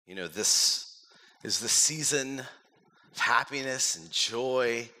This is the season of happiness and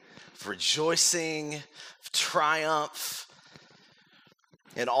joy, of rejoicing, of triumph,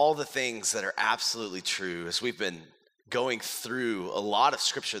 and all the things that are absolutely true. As we've been going through a lot of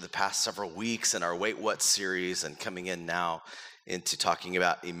scripture the past several weeks in our Wait What series and coming in now into talking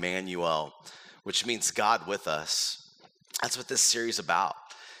about Emmanuel, which means God with us. That's what this series is about,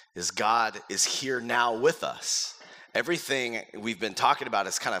 is God is here now with us. Everything we've been talking about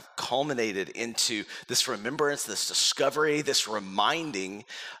is kind of culminated into this remembrance, this discovery, this reminding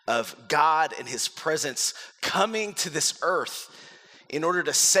of God and his presence coming to this earth in order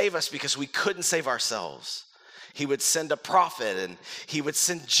to save us because we couldn't save ourselves. He would send a prophet and he would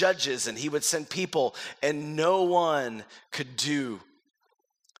send judges and he would send people, and no one could do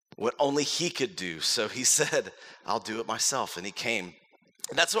what only he could do. So he said, I'll do it myself. And he came.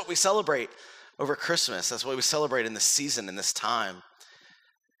 And that's what we celebrate over Christmas. That's what we celebrate in this season, in this time.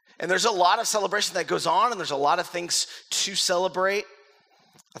 And there's a lot of celebration that goes on, and there's a lot of things to celebrate.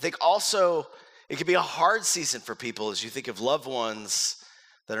 I think also it can be a hard season for people as you think of loved ones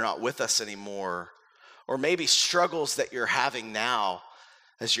that are not with us anymore, or maybe struggles that you're having now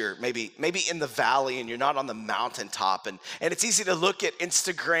as you're maybe in the valley and you're not on the mountaintop. And it's easy to look at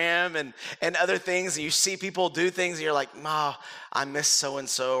Instagram and other things, and you see people do things and you're like, I miss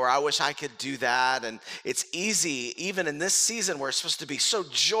so-and-so, or I wish I could do that. And it's easy, even in this season where it's supposed to be so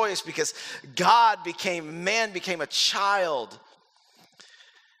joyous because man became a child.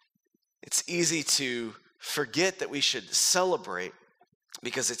 It's easy to forget that we should celebrate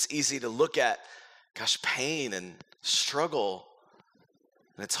because it's easy to look at, pain and struggle.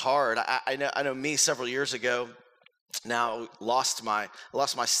 And it's hard. I know me several years ago now lost my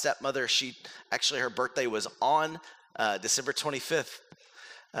stepmother. Her birthday was on December 25th,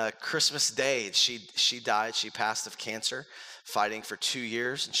 Christmas Day. She died. She passed of cancer, fighting for 2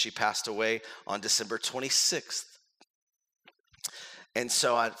 years, and she passed away on December 26th. And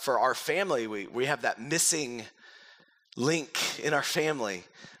so for our family, we have that missing link in our family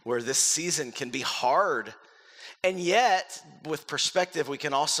where this season can be hard. And yet, with perspective, we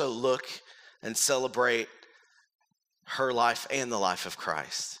can also look and celebrate her life and the life of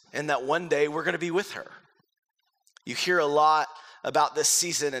Christ, and that one day we're going to be with her. You hear a lot about this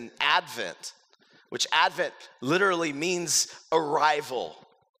season in Advent, which Advent literally means arrival.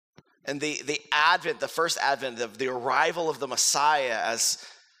 And the first Advent of the arrival of the Messiah, as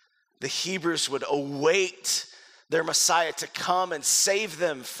the Hebrews would await their Messiah to come and save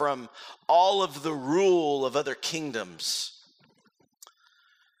them from all of the rule of other kingdoms.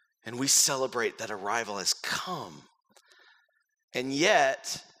 And we celebrate that arrival has come. And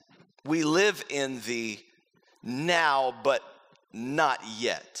yet, we live in the now, but not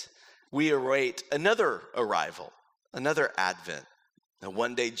yet. We await another arrival, another Advent. And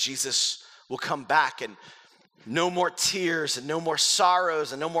one day Jesus will come back, and no more tears and no more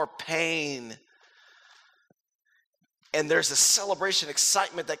sorrows and no more pain. And there's a celebration,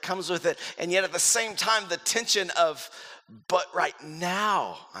 excitement that comes with it. And yet at the same time, the tension of, but right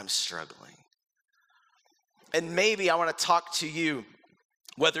now I'm struggling. And maybe I want to talk to you,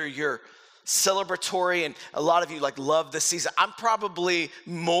 whether you're celebratory, and a lot of you love this season. I'm probably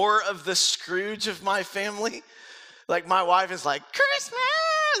more of the Scrooge of my family. My wife is like, Christmas!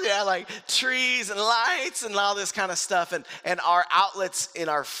 Yeah, trees and lights and all this kind of stuff. And our outlets in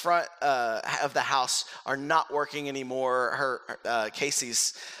our front of the house are not working anymore.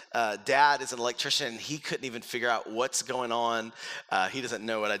 Casey's dad is an electrician, and he couldn't even figure out what's going on. He doesn't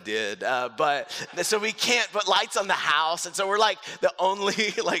know what I did. So we can't put lights on the house. And so we're the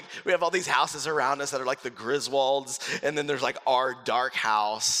only, we have all these houses around us that are like the Griswolds. And then there's our dark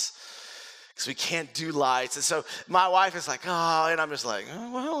house. Because we can't do lights. And so my wife is like, and I'm just like,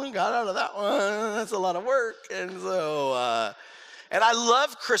 we got out of that one. That's a lot of work. And so, and I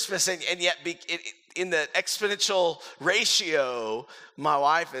love Christmas, and yet in the exponential ratio, my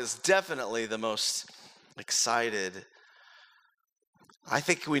wife is definitely the most excited. I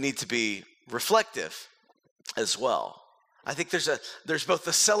think we need to be reflective as well. I think there's both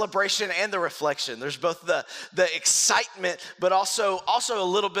the celebration and the reflection. There's both the excitement, but also a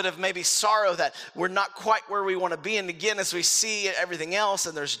little bit of maybe sorrow that we're not quite where we want to be. And again, as we see everything else,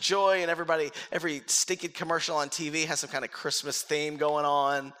 and there's joy, and every stinking commercial on TV has some kind of Christmas theme going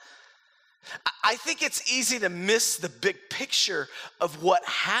on. I think it's easy to miss the big picture of what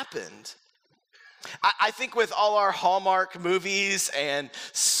happened. I think with all our Hallmark movies and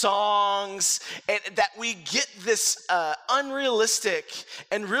songs, and that we get this unrealistic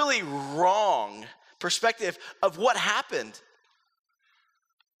and really wrong perspective of what happened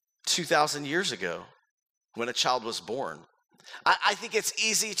 2,000 years ago when a child was born. I think it's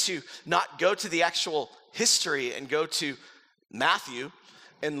easy to not go to the actual history and go to Matthew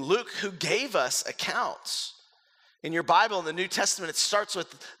and Luke, who gave us accounts. In your Bible, in the New Testament, it starts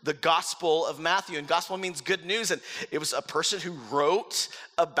with the Gospel of Matthew, and gospel means good news, and it was a person who wrote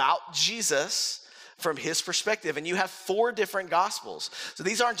about Jesus from his perspective, and you have 4 different Gospels. So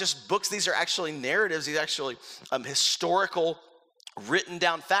these aren't just books, these are actually narratives, these are actually historical written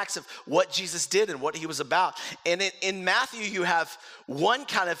down facts of what Jesus did and what he was about. And in Matthew, you have one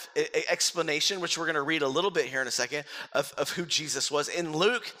kind of explanation, which we're going to read a little bit here in a second, of who Jesus was. In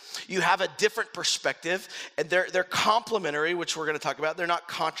Luke, you have a different perspective, and they're complementary, which we're going to talk about. They're not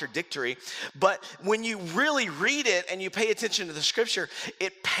contradictory. But when you really read it and you pay attention to the scripture,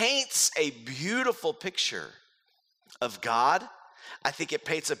 it paints a beautiful picture of God. I think it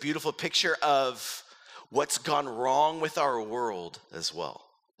paints a beautiful picture of what's gone wrong with our world as well.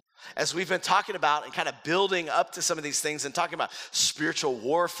 As we've been talking about and kind of building up to some of these things and talking about spiritual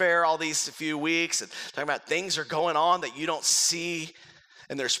warfare all these few weeks and talking about things are going on that you don't see,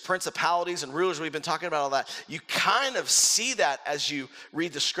 and there's principalities and rulers, we've been talking about all that. You kind of see that as you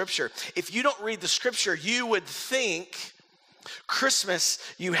read the scripture. If you don't read the scripture, you would think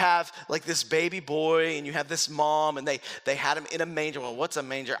Christmas, you have like this baby boy and you have this mom and they had him in a manger. Well, what's a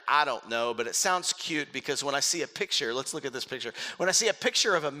manger? I don't know, but it sounds cute because when I see a picture, let's look at this picture. When I see a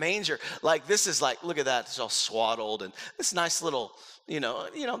picture of a manger, like this is like, look at that, it's all swaddled and this nice little,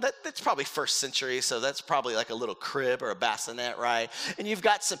 that's probably first century, so that's probably like a little crib or a bassinet, right? And you've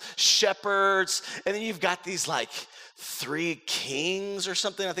got some shepherds, and then you've got these like 3 kings or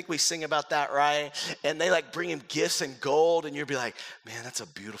something. I think we sing about that, right? And they like bring him gifts and gold, and you'll be like, man, that's a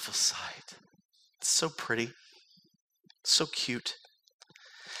beautiful sight. It's so pretty, so cute.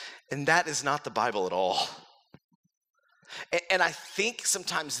 And that is not the Bible at all. And I think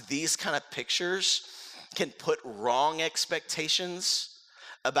sometimes these kind of pictures can put wrong expectations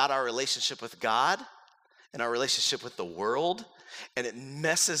about our relationship with God and our relationship with the world, and it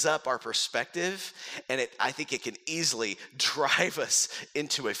messes up our perspective, and I think it can easily drive us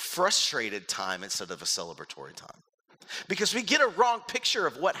into a frustrated time instead of a celebratory time because we get a wrong picture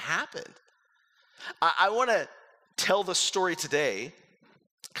of what happened. I want to tell the story today,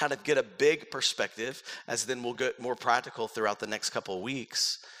 kind of get a big perspective, as then we'll get more practical throughout the next couple of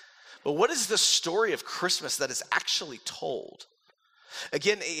weeks. But what is the story of Christmas that is actually told?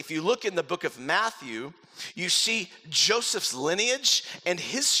 Again, if you look in the book of Matthew, you see Joseph's lineage and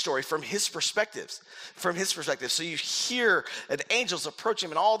his story from his perspective. So you hear that angels approach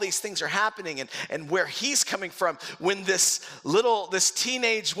him and all these things are happening and where he's coming from when this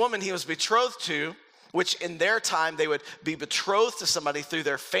teenage woman he was betrothed to, which in their time they would be betrothed to somebody through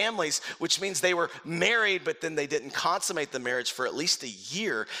their families, which means they were married, but then they didn't consummate the marriage for at least a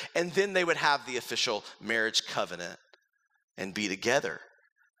year, and then they would have the official marriage covenant and be together.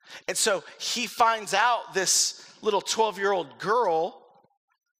 And so he finds out this little 12-year-old girl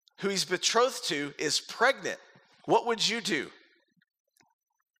who he's betrothed to is pregnant. What would you do?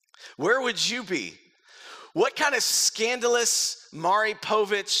 Where would you be? What kind of scandalous Maury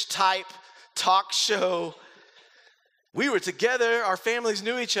Povich type talk show? We were together, our families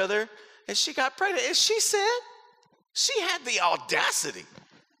knew each other, and she got pregnant. And she said, she had the audacity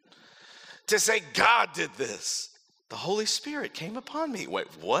to say, God did this. The Holy Spirit came upon me. Wait,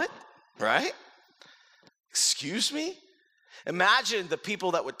 what? Right? Excuse me? Imagine the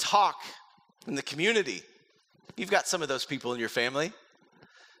people that would talk in the community. You've got some of those people in your family,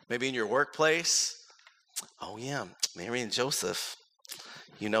 maybe in your workplace. Oh yeah, Mary and Joseph,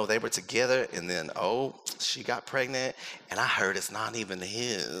 they were together, and then, she got pregnant, and I heard it's not even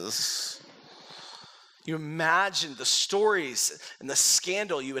his. You imagine the stories and the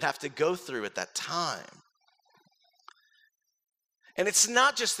scandal you would have to go through at that time. And it's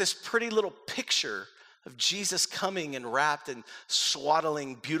not just this pretty little picture of Jesus coming and wrapped in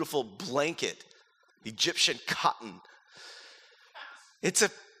swaddling, beautiful blanket, Egyptian cotton. It's a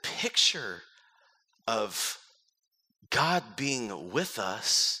picture of God being with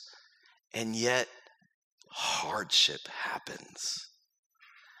us, and yet hardship happens.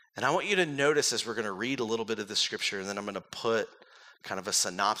 And I want you to notice as we're going to read a little bit of the scripture, and then I'm going to put kind of a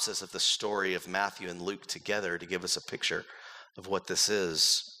synopsis of the story of Matthew and Luke together to give us a picture of what this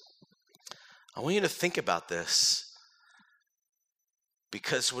is. I want you to think about this,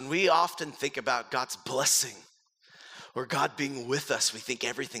 because when we often think about God's blessing or God being with us, we think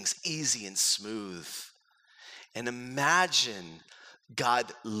everything's easy and smooth. And imagine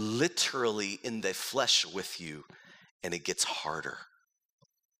God literally in the flesh with you, and it gets harder.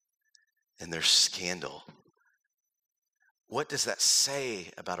 And there's scandal. What does that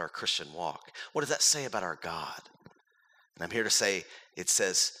say about our Christian walk? What does that say about our God? And I'm here to say, it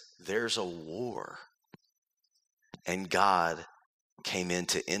says there's a war. And God came in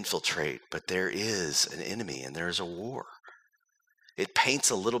to infiltrate, but there is an enemy and there's a war. It paints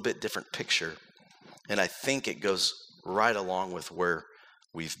a little bit different picture, and I think it goes right along with where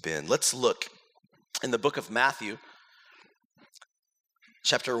we've been. Let's look in the book of Matthew,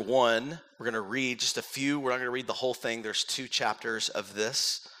 chapter 1. We're going to read just a few. We're not going to read the whole thing. There's 2 chapters of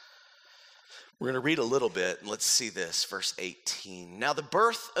this. We're going to read a little bit, and let's see this, verse 18. Now the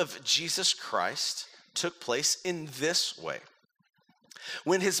birth of Jesus Christ took place in this way.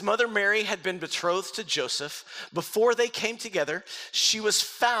 When his mother Mary had been betrothed to Joseph, before they came together, she was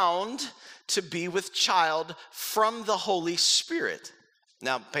found to be with child from the Holy Spirit.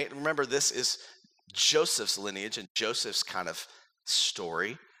 Now, remember, this is Joseph's lineage and Joseph's kind of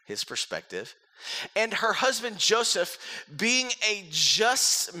story, his perspective. And her husband Joseph, being a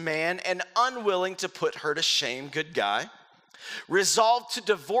just man and unwilling to put her to shame, good guy, resolved to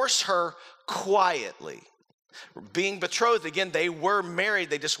divorce her quietly. Being betrothed, again, they were married.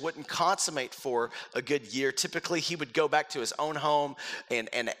 They just wouldn't consummate for a good year. Typically, he would go back to his own home and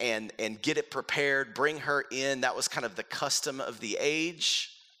get it prepared, bring her in. That was kind of the custom of the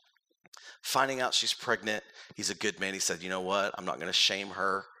age. Finding out she's pregnant, he's a good man. He said, you know what? I'm not going to shame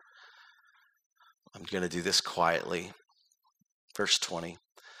her. I'm going to do this quietly. Verse 20.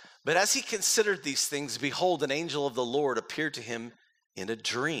 But as he considered these things, behold, an angel of the Lord appeared to him in a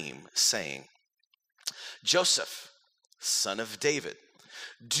dream, saying, Joseph, son of David,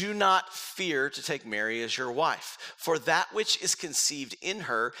 do not fear to take Mary as your wife, for that which is conceived in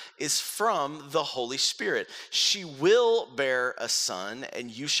her is from the Holy Spirit. She will bear a son,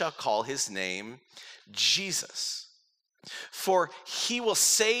 and you shall call his name Jesus, for he will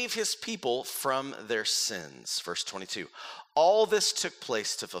save his people from their sins. Verse 22. All this took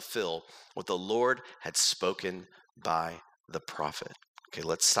place to fulfill what the Lord had spoken by the prophet. Okay,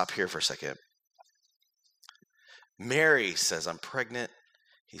 let's stop here for a second. Mary says, I'm pregnant.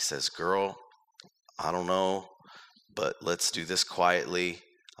 He says, girl, I don't know, but let's do this quietly.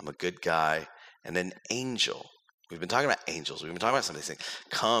 I'm a good guy. And an angel, we've been talking about angels. We've been talking about some of these things,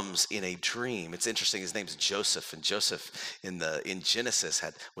 comes in a dream. It's interesting. His name's Joseph, and Joseph in Genesis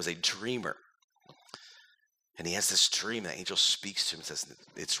was a dreamer. And he has this dream. The angel speaks to him and says,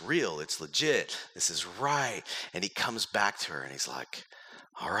 it's real. It's legit. This is right. And he comes back to her and he's like,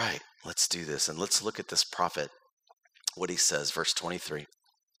 all right, let's do this. And let's look at this prophet. What he says, verse 23.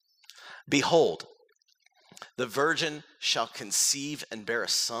 Behold, the virgin shall conceive and bear a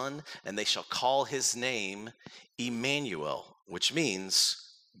son, and they shall call his name Emmanuel, which means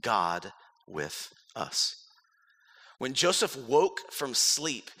God with us. When Joseph woke from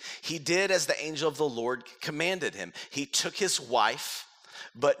sleep, he did as the angel of the Lord commanded him. He took his wife,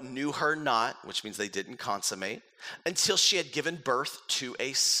 but knew her not, which means they didn't consummate, until she had given birth to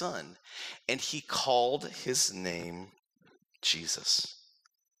a son, and he called his name Jesus.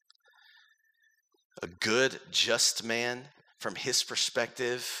 A good, just man, from his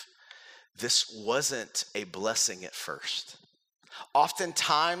perspective, this wasn't a blessing at first.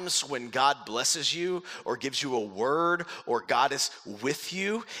 Oftentimes when God blesses you or gives you a word or God is with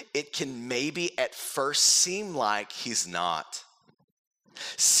you, it can maybe at first seem like he's not.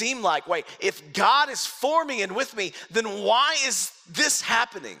 Seem like, wait, if God is for me and with me, then why is this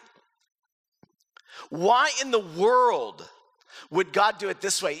happening? Why in the world would God do it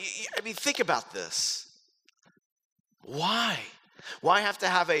this way? I mean, think about this. Why? Why have to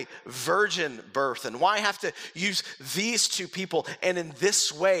have a virgin birth? And why have to use these two people and in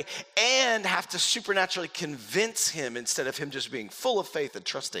this way and have to supernaturally convince him instead of him just being full of faith and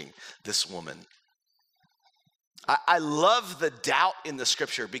trusting this woman? I love the doubt in the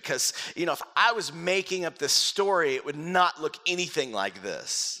scripture because, if I was making up this story, it would not look anything like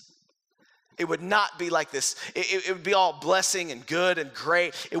this. It would not be like this. It would be all blessing and good and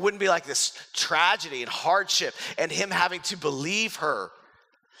great. It wouldn't be like this tragedy and hardship and him having to believe her.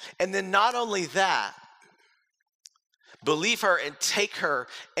 And then not only that, believe her and take her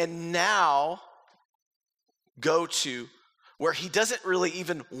and now go to where he doesn't really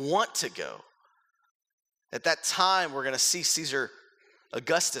even want to go. At that time, we're going to see Caesar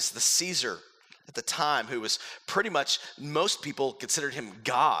Augustus, the Caesar at the time, who was pretty much, most people considered him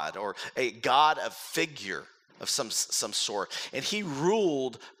God or a God of figure of some sort. And he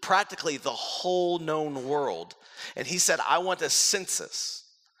ruled practically the whole known world. And he said, I want a census.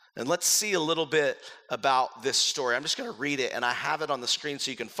 And let's see a little bit about this story. I'm just going to read it, and I have it on the screen so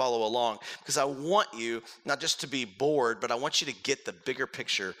you can follow along, because I want you not just to be bored, but I want you to get the bigger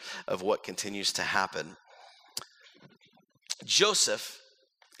picture of what continues to happen. Joseph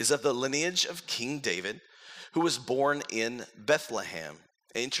is of the lineage of King David, who was born in Bethlehem.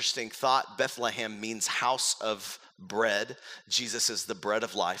 Interesting thought, Bethlehem means house of bread. Jesus is the bread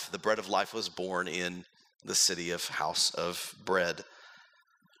of life. The bread of life was born in the city of house of bread.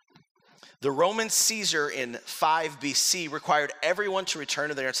 The Roman Caesar in 5 BC required everyone to return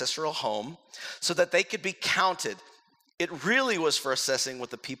to their ancestral home so that they could be counted. It really was for assessing what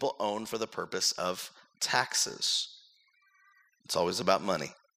the people owned for the purpose of taxes. It's always about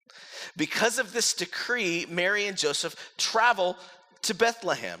money. Because of this decree, Mary and Joseph travel to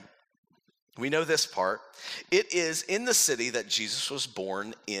Bethlehem. We know this part. It is in the city that Jesus was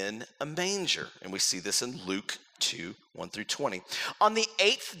born in a manger. And we see this in Luke 2, 1 through 20. On the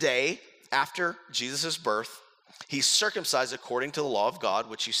 8th day after Jesus' birth, he's circumcised according to the law of God,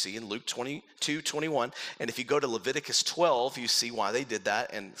 which you see in Luke 22, 21. And if you go to Leviticus 12, you see why they did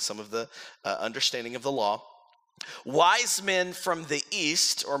that and some of the understanding of the law. Wise men from the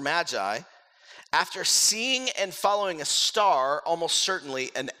east, or magi, after seeing and following a star, almost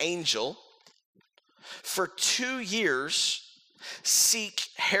certainly an angel, for 2 years seek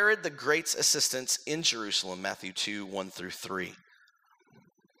Herod the Great's assistance in Jerusalem, Matthew 2, 1 through 3.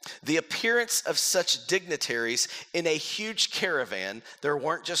 The appearance of such dignitaries in a huge caravan, there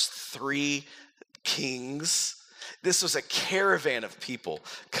weren't just 3 kings. This was a caravan of people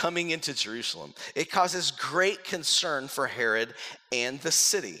coming into Jerusalem. It causes great concern for Herod and the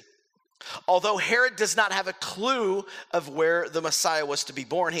city. Although Herod does not have a clue of where the Messiah was to be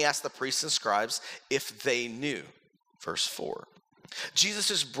born, he asked the priests and scribes if they knew. Verse 4.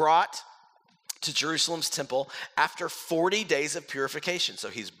 Jesus is brought to Jerusalem's temple after 40 days of purification. So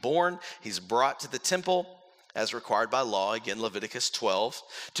he's born, he's brought to the temple as required by law, again, Leviticus 12,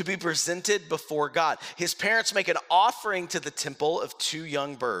 to be presented before God. His parents make an offering to the temple of 2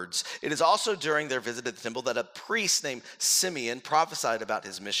 young birds. It is also during their visit to the temple that a priest named Simeon prophesied about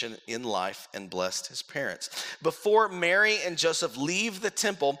his mission in life and blessed his parents. Before Mary and Joseph leave the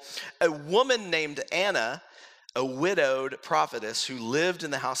temple, a woman named Anna, a widowed prophetess who lived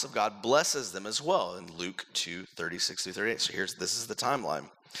in the house of God, blesses them as well in Luke 2, 36 through 38. So this is the timeline.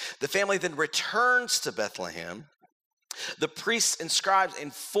 The family then returns to Bethlehem. The priests and scribes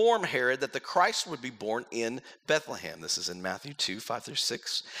inform Herod that the Christ would be born in Bethlehem. This is in Matthew 2, 5 through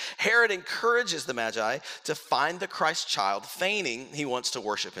 6. Herod encourages the Magi to find the Christ child, feigning he wants to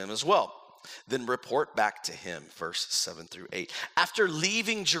worship him as well. Then report back to him, verse 7 through 8. After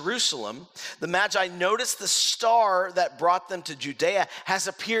leaving Jerusalem, the Magi notice the star that brought them to Judea has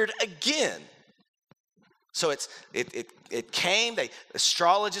appeared again. So it came,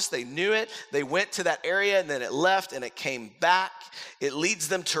 astrologists, they knew it. They went to that area and then it left and it came back. It leads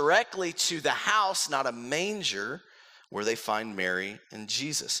them directly to the house, not a manger, where they find Mary and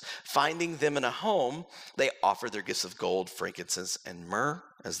Jesus. Finding them in a home, they offer their gifts of gold, frankincense, and myrrh,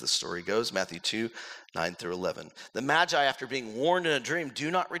 as the story goes, Matthew 2, 9 through 11. The Magi, after being warned in a dream, do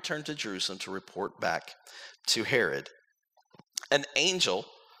not return to Jerusalem to report back to Herod. An angel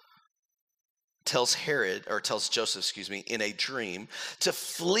tells Joseph, in a dream to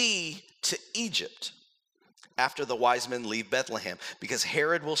flee to Egypt after the wise men leave Bethlehem, because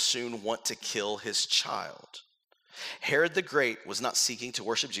Herod will soon want to kill his child. Herod the Great was not seeking to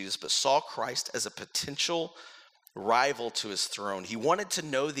worship Jesus, but saw Christ as a potential rival to his throne. He wanted to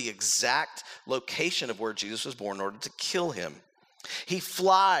know the exact location of where Jesus was born in order to kill him.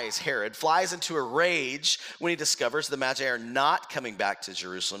 Herod flies into a rage when he discovers the Magi are not coming back to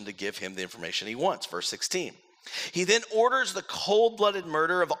Jerusalem to give him the information he wants. Verse 16. He then orders the cold-blooded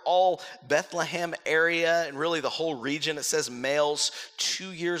murder of all Bethlehem area and really the whole region. It says males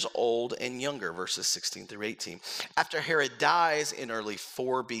 2 years old and younger, verses 16 through 18. After Herod dies in early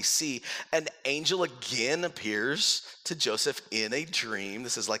 4 BC, an angel again appears to Joseph in a dream.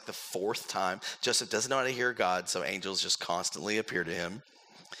 This is like the 4th time. Joseph doesn't know how to hear God, so angels just constantly appear to him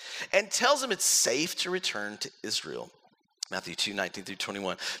and tells him it's safe to return to Israel. Matthew 2, 19 through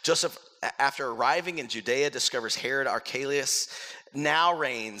 21. Joseph, after arriving in Judea, discovers Herod Archelaus now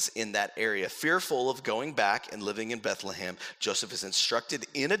reigns in that area. Fearful of going back and living in Bethlehem, Joseph is instructed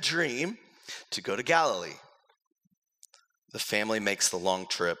in a dream to go to Galilee. The family makes the long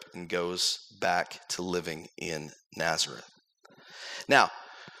trip and goes back to living in Nazareth. Now,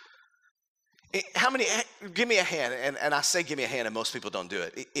 give me a hand, and I say give me a hand, and most people don't do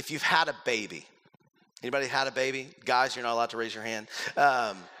it. If you've had a baby, anybody had a baby? Guys, you're not allowed to raise your hand.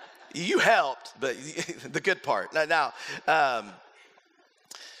 You helped, but the good part. Now,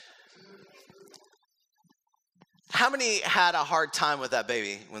 how many had a hard time with that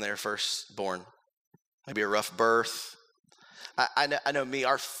baby when they were first born? Maybe a rough birth. I know me,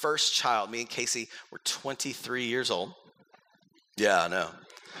 our first child, me and Casey, were 23 years old. Yeah, I know.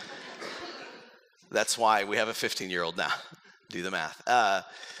 That's why we have a 15-year-old now. Do the math.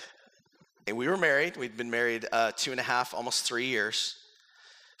 And we were married. We'd been married 2.5, almost 3 years.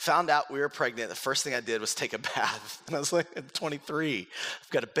 Found out we were pregnant. The first thing I did was take a bath. And I was like, I'm 23. I've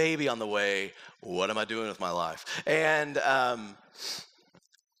got a baby on the way. What am I doing with my life? And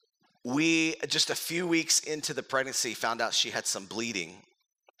we, just a few weeks into the pregnancy, found out she had some bleeding.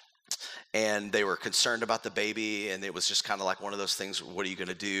 And they were concerned about the baby. And it was just kind of like one of those things. What are you going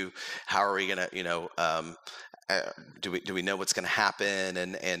to do? How are we going to, do we know what's going to happen?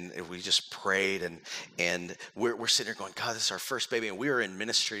 And we just prayed, and we're sitting here going, God, this is our first baby. And we were in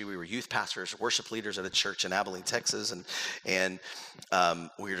ministry. We were youth pastors, worship leaders at a church in Abilene, Texas. And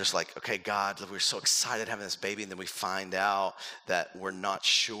we were just like, okay, God, we're so excited having this baby. And then we find out that we're not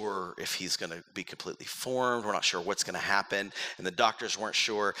sure if he's going to be completely formed. We're not sure what's going to happen. And the doctors weren't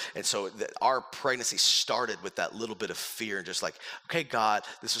sure. And so our pregnancy started with that little bit of fear, and just like, okay, God,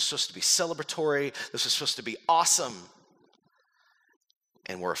 this was supposed to be celebratory. This was supposed to be awesome.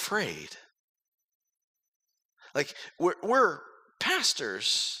 And we're afraid. Like, we're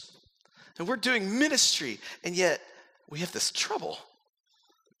pastors and we're doing ministry, and yet we have this trouble.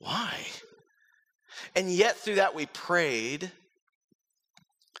 Why? And yet through that we prayed,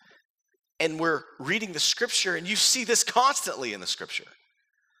 and we're reading the scripture, and you see this constantly in the scripture.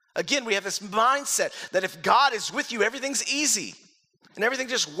 Again, we have this mindset that if God is with you, everything's easy. And everything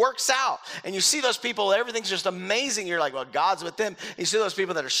just works out. And you see those people, everything's just amazing. You're like, well, God's with them. And you see those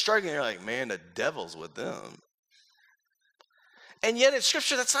people that are struggling, you're like, man, the devil's with them. And yet in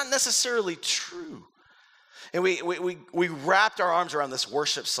Scripture, that's not necessarily true. And we wrapped our arms around this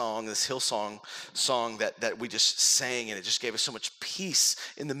worship song, this Hillsong song that we just sang, and it just gave us so much peace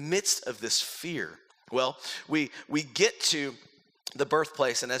in the midst of this fear. Well, we get to the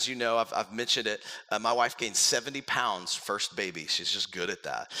birthplace, and as you know, I've mentioned it, my wife gained 70 pounds first baby. She's just good at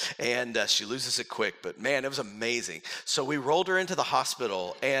that. And she loses it quick, but man, it was amazing. So we rolled her into the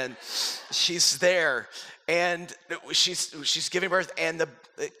hospital, and she's there, and she's giving birth, and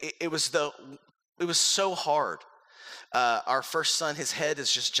it was so hard. Our first son, his head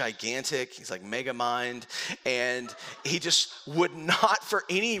is just gigantic. He's like mega mind, and he just would not, for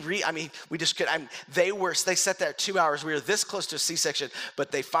any reason. I mean, we just could. They sat there 2 hours. We were this close to a C-section,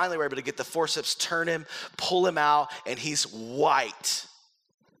 but they finally were able to get the forceps, turn him, pull him out, and he's white,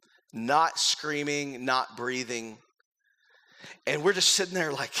 not screaming, not breathing, and we're just sitting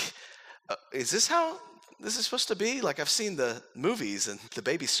there like, is this how this is supposed to be? Like, I've seen the movies, and the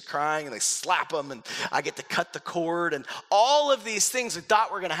baby's crying, and they slap him, and I get to cut the cord, and all of these things we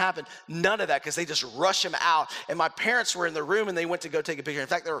thought were going to happen. None of that, because they just rush him out. And my parents were in the room, and they went to go take a picture. In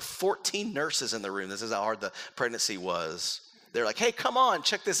fact, there were 14 nurses in the room. This is how hard the pregnancy was. They're like, hey, come on,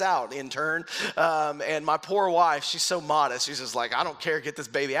 check this out, intern. And my poor wife, she's so modest. She's just like, I don't care, get this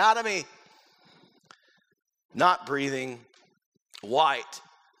baby out of me. Not breathing, white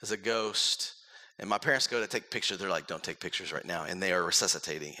as a ghost. And my parents go to take pictures. They're like, don't take pictures right now. And they are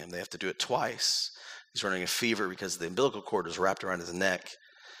resuscitating him. They have to do it twice. He's running a fever because the umbilical cord was wrapped around his neck,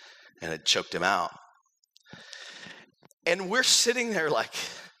 and it choked him out. And we're sitting there like,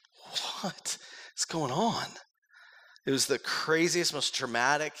 what is going on? It was the craziest, most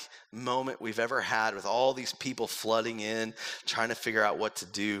traumatic moment we've ever had, with all these people flooding in, trying to figure out what to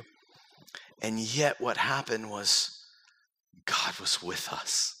do. And yet what happened was God was with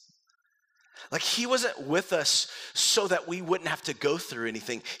us. Like, he wasn't with us so that we wouldn't have to go through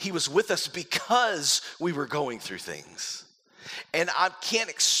anything. He was with us because we were going through things. And I can't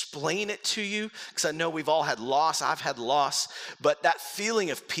explain it to you, because I know we've all had loss. I've had loss. But that feeling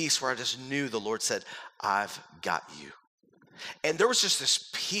of peace where I just knew the Lord said, I've got you. And there was just this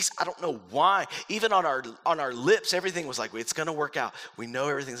peace. I don't know why. Even on our lips, everything was like, it's going to work out. We know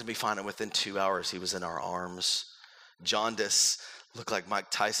everything's going to be fine. And within 2 hours, he was in our arms. Jaundice. Looked like Mike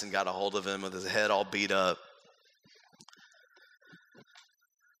Tyson got a hold of him with his head all beat up.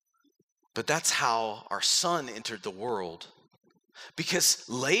 But that's how our son entered the world. Because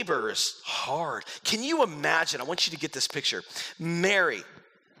labor is hard. Can you imagine? I want you to get this picture. Mary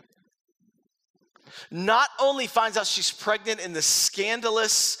not only finds out she's pregnant in this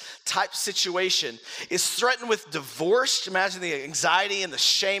scandalous type situation, is threatened with divorce. Imagine the anxiety and the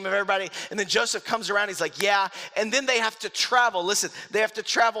shame of everybody. And then Joseph comes around, he's like, yeah. And then they have to travel. Listen, they have to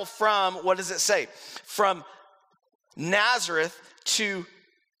travel from, what does it say? From Nazareth to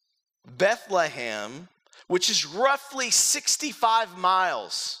Bethlehem, which is roughly 65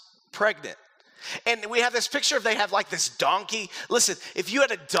 miles, pregnant. And we have this picture of they have like this donkey. Listen, if you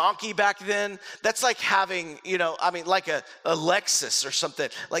had a donkey back then, that's like having, like a Lexus or something.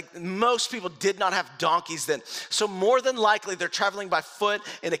 Like most people did not have donkeys then. So more than likely they're traveling by foot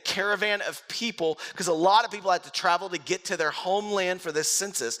in a caravan of people because a lot of people had to travel to get to their homeland for this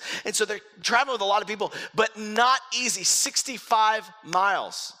census. And so they're traveling with a lot of people, but not easy, 65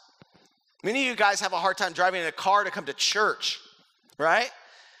 miles. Many of you guys have a hard time driving in a car to come to church, right?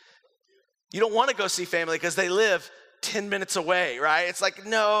 You don't want to go see family because they live 10 minutes away, right? It's like,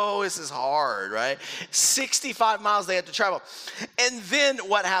 no, this is hard, right? 65 miles they had to travel. And then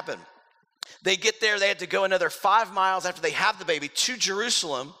what happened? They get there, they had to go another 5 miles after they have the baby to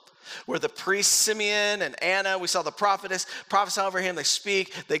Jerusalem, where the priest Simeon and Anna, we saw the prophetess, prophesy over him, they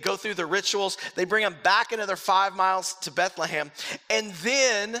speak, they go through the rituals, they bring him back another 5 miles to Bethlehem. And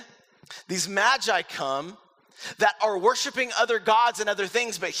then these magi come that are worshiping other gods and other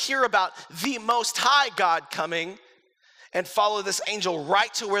things, but hear about the Most High God coming and follow this angel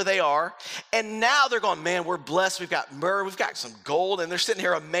right to where they are. And now they're going, man, we're blessed. We've got myrrh, we've got some gold. And they're sitting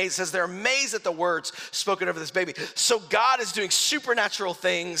here amazed. It says they're amazed at the words spoken over this baby. So God is doing supernatural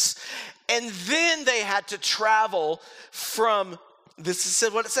things. And then they had to travel from, this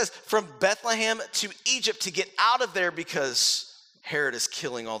is what it says, from Bethlehem to Egypt to get out of there because Herod is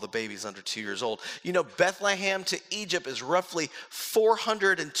killing all the babies under 2 years old. You know, Bethlehem to Egypt is roughly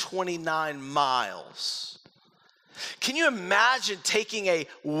 429 miles. Can you imagine taking a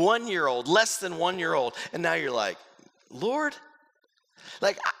 1-year-old, less than 1-year-old, and now you're like, Lord,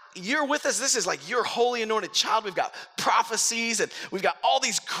 like you're with us. This is like your holy anointed child. We've got prophecies and we've got all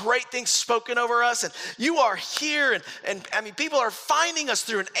these great things spoken over us. And you are here. And I mean, people are finding us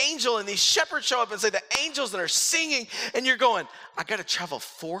through an angel, and these shepherds show up and say the angels that are singing. And you're going, I got to travel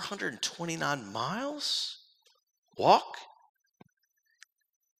 429 miles? Walk?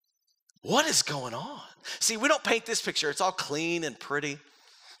 What is going on? See, we don't paint this picture. It's all clean and pretty.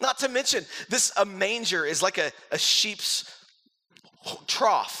 Not to mention, a manger is like a sheep's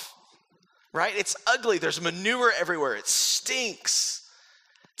trough, right? It's ugly. There's manure everywhere. It stinks.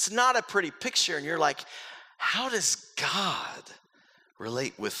 It's not a pretty picture. And you're like, how does God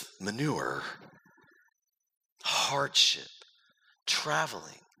relate with manure, hardship,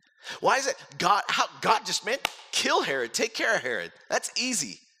 traveling? Why is it God just meant kill Herod, take care of Herod? That's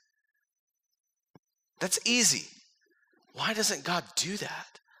easy. That's easy. Why doesn't God do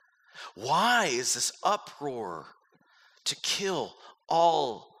that? Why is this uproar to kill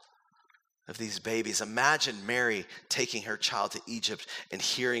all of these babies? Imagine Mary taking her child to Egypt and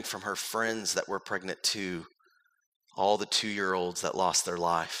hearing from her friends that were pregnant too, all the 2-year-olds that lost their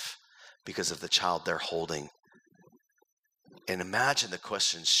life because of the child they're holding. And imagine the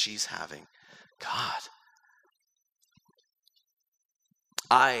questions she's having. God,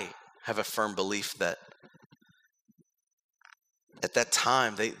 I have a firm belief that at that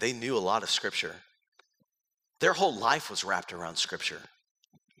time, they knew a lot of scripture. Their whole life was wrapped around scripture.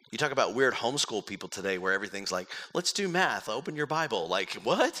 You talk about weird homeschool people today where everything's like, let's do math, open your Bible. Like,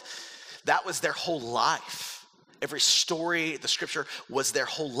 what? That was their whole life. Every story, the scripture was their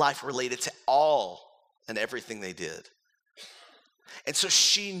whole life related to all and everything they did. And so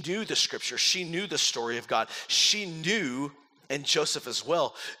she knew the scripture. She knew the story of God. She knew, and Joseph as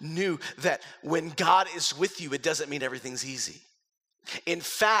well, knew that when God is with you, it doesn't mean everything's easy. In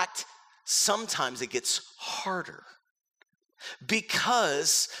fact, sometimes it gets harder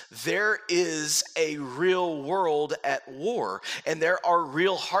because there is a real world at war and there are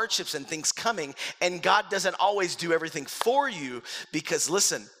real hardships and things coming, and God doesn't always do everything for you because,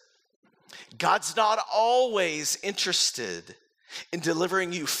 listen, God's not always interested in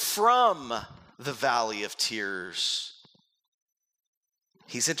delivering you from the valley of tears.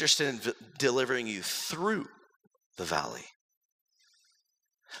 He's interested in delivering you through the valley.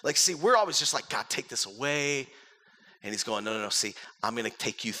 Like, see, we're always just like, God, take this away. And he's going, no, see, I'm going to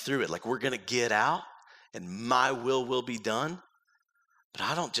take you through it. Like, we're going to get out and my will be done. But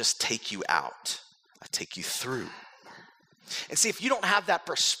I don't just take you out. I take you through. And see, if you don't have that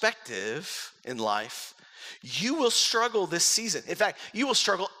perspective in life, you will struggle this season. In fact, you will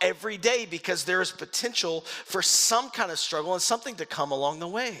struggle every day because there is potential for some kind of struggle and something to come along the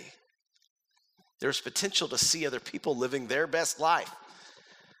way. There's potential to see other people living their best life.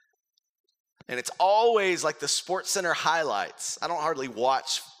 And it's always like the SportsCenter highlights. I don't hardly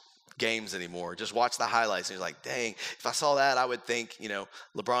watch games anymore. Just watch the highlights. And you're like, dang, if I saw that, I would think,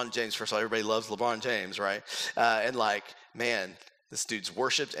 LeBron James. First of all, everybody loves LeBron James, right? And like, man, this dude's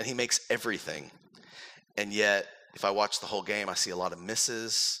worshipped and he makes everything. And yet, if I watch the whole game, I see a lot of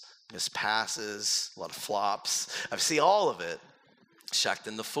misses, missed passes, a lot of flops. I see all of it.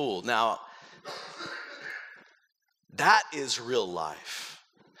 Shaqtin' the Fool. Now, That is real life.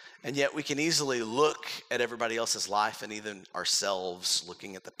 And yet we can easily look at everybody else's life and even ourselves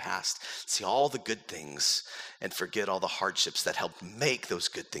looking at the past, see all the good things and forget all the hardships that help make those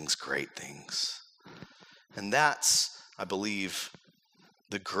good things great things. And that's, I believe,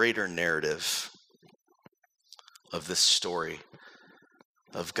 the greater narrative of this story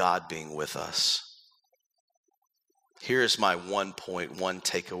of God being with us. Here's my 1 point, one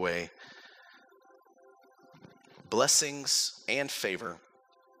takeaway. Blessings and favor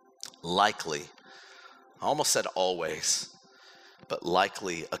likely, I almost said always, but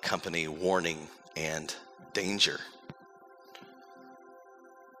likely accompany warning and danger.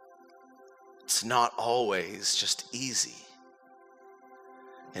 It's not always just easy.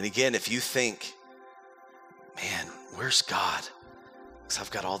 And again, if you think, man, where's God? Because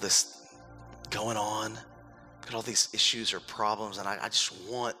I've got all this going on, I've got all these issues or problems, and I just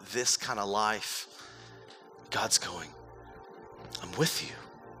want this kind of life. God's going, I'm with you.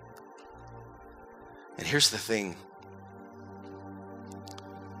 And here's the thing.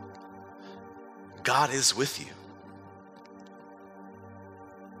 God is with you.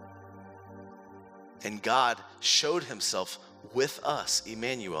 And God showed himself with us,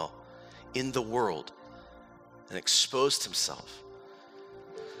 Emmanuel, in the world and exposed himself.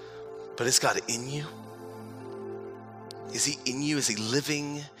 But is God in you? Is he in you? Is he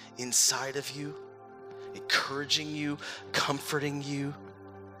living inside of you? Encouraging you, comforting you,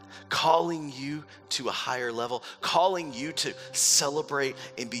 calling you to a higher level, calling you to celebrate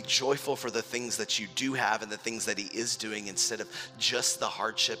and be joyful for the things that you do have and the things that he is doing instead of just the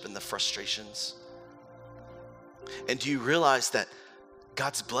hardship and the frustrations. And do you realize that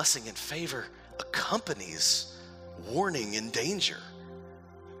God's blessing and favor accompanies warning and danger?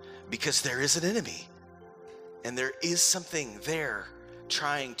 Because there is an enemy and there is something there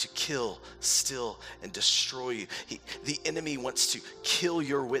trying to kill, steal, and destroy you. The enemy wants to kill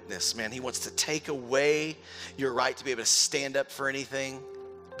your witness, man. He wants to take away your right to be able to stand up for anything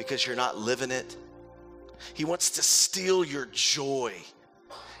because you're not living it. He wants to steal your joy.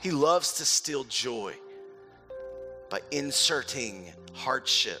 He loves to steal joy by inserting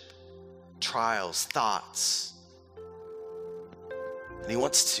hardship, trials, thoughts. And he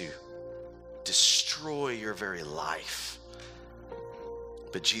wants to destroy your very life.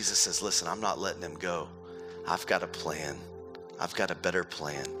 But Jesus says, listen, I'm not letting him go. I've got a plan. I've got a better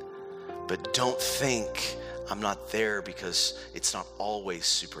plan. But don't think I'm not there because it's not always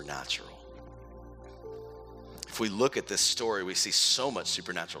supernatural. If we look at this story, we see so much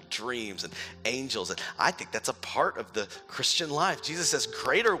supernatural dreams and angels. And I think that's a part of the Christian life. Jesus says,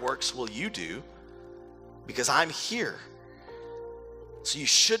 greater works will you do because I'm here. So you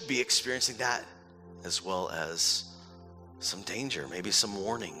should be experiencing that as well as some danger, maybe some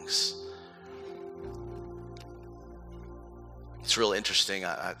warnings. It's real interesting.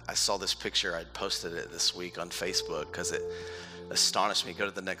 I saw this picture. I posted it this week on Facebook because it astonished me. Go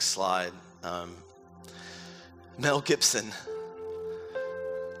to the next slide. Mel Gibson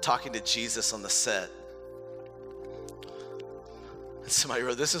talking to Jesus on the set. And somebody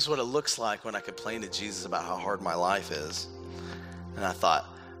wrote, this is what it looks like when I complain to Jesus about how hard my life is. And I thought,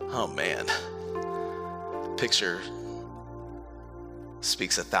 oh man, picture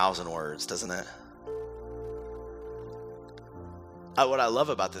speaks 1,000 words, doesn't it? What I love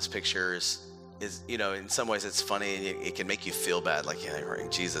about this picture is, you know, in some ways it's funny and it can make you feel bad. Like, yeah,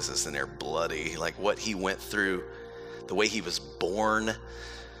 Jesus is in there bloody, like what he went through, the way he was born,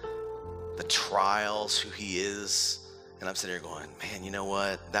 the trials, who he is. And I'm sitting here going, man, you know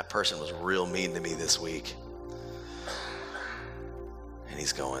what? That person was real mean to me this week. And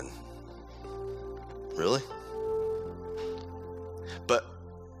he's going, really?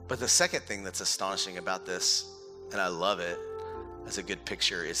 But the second thing that's astonishing about this, and I love it as a good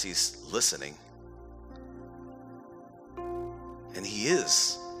picture, is he's listening. And he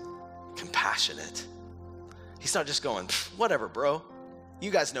is compassionate. He's not just going, whatever, bro. You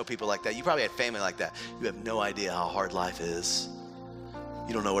guys know people like that. You probably had family like that. You have no idea how hard life is.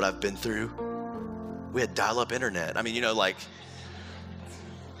 You don't know what I've been through. We had dial-up internet. I mean, you know, like,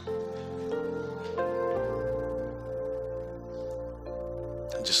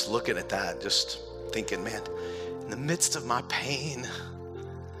 I'm just looking at that, just thinking, man, in the midst of my pain,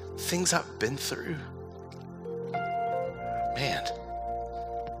 things I've been through, man,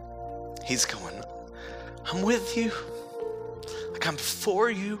 he's going, I'm with you. Like, I'm for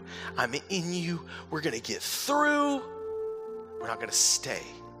you. I'm in you. We're going to get through. We're not going to stay.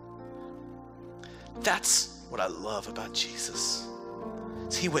 That's what I love about Jesus.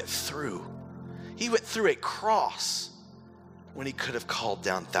 He went through. He went through a cross when he could have called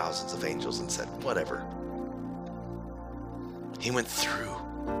down thousands of angels and said, whatever. He went through.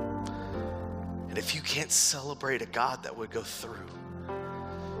 And if you can't celebrate a God that would go through,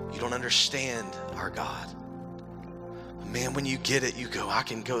 you don't understand our God. Man, when you get it, you go, I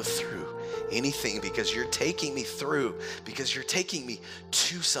can go through anything because you're taking me through, because you're taking me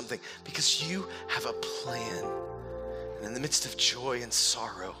to something, because you have a plan. And in the midst of joy and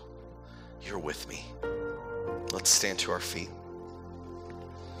sorrow, you're with me. Let's stand to our feet.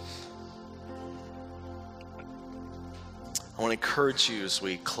 I want to encourage you as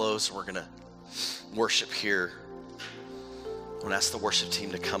we close. We're going to worship here. I want to ask the worship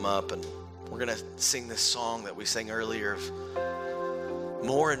team to come up, and we're going to sing this song that we sang earlier of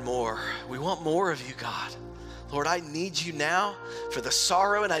more and more. We want more of you, God. Lord, I need you now for the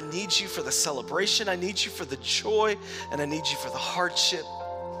sorrow, and I need you for the celebration. I need you for the joy, and I need you for the hardship.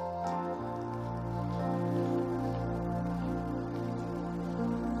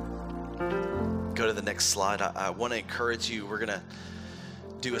 Go to the next slide. I want to encourage you. We're going to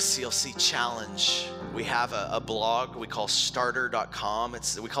do a CLC challenge. We have a blog we call starter.com.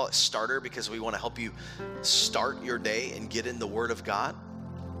 We call it Starter because we want to help you start your day and get in the Word of God.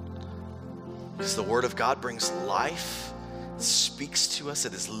 Because the Word of God brings life. It speaks to us.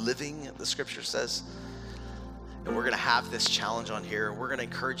 It is living, the scripture says. And we're going to have this challenge on here. We're going to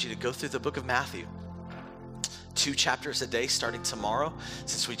encourage you to go through the book of Matthew. 2 chapters a day starting tomorrow.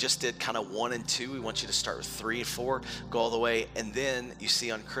 Since we just did kind of 1 and 2, we want you to start with 3 and 4, go all the way. And then you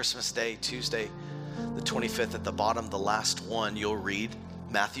see on Christmas Day, Tuesday, the 25th at the bottom, the last one, you'll read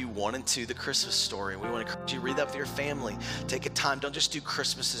Matthew 1 and 2, the Christmas story. And we want to encourage you to read that with your family. Take a time. Don't just do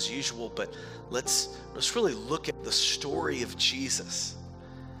Christmas as usual, but let's really look at the story of Jesus.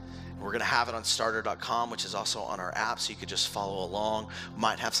 We're going to have it on starter.com, which is also on our app, so you could just follow along. We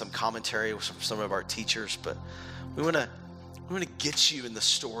might have some commentary from some of our teachers, but we want to get you in the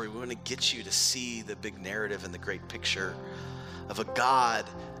story. We want to get you to see the big narrative and the great picture of a God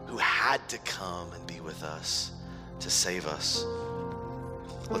who had to come and be with us to save us.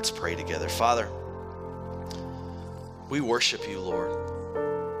 Let's pray together. Father, we worship you, Lord.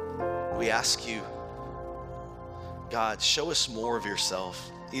 We ask you, God, show us more of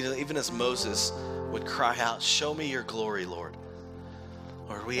yourself. Even as Moses would cry out, show me your glory, Lord.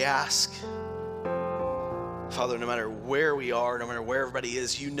 Lord, we ask, Father, no matter where we are, no matter where everybody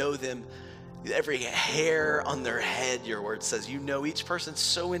is, you know them, every hair on their head, your word says. You know each person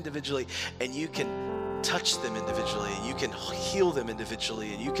so individually, and you can touch them individually, and you can heal them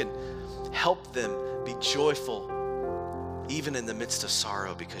individually, and you can help them be joyful, even in the midst of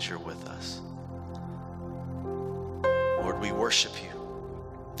sorrow, because you're with us. Lord, we worship you.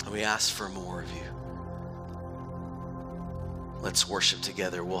 And we ask for more of you. Let's worship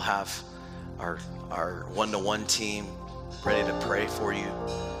together. We'll have our one-to-one team ready to pray for you.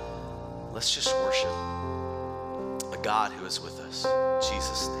 Let's just worship a God who is with us. In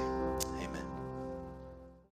Jesus' name.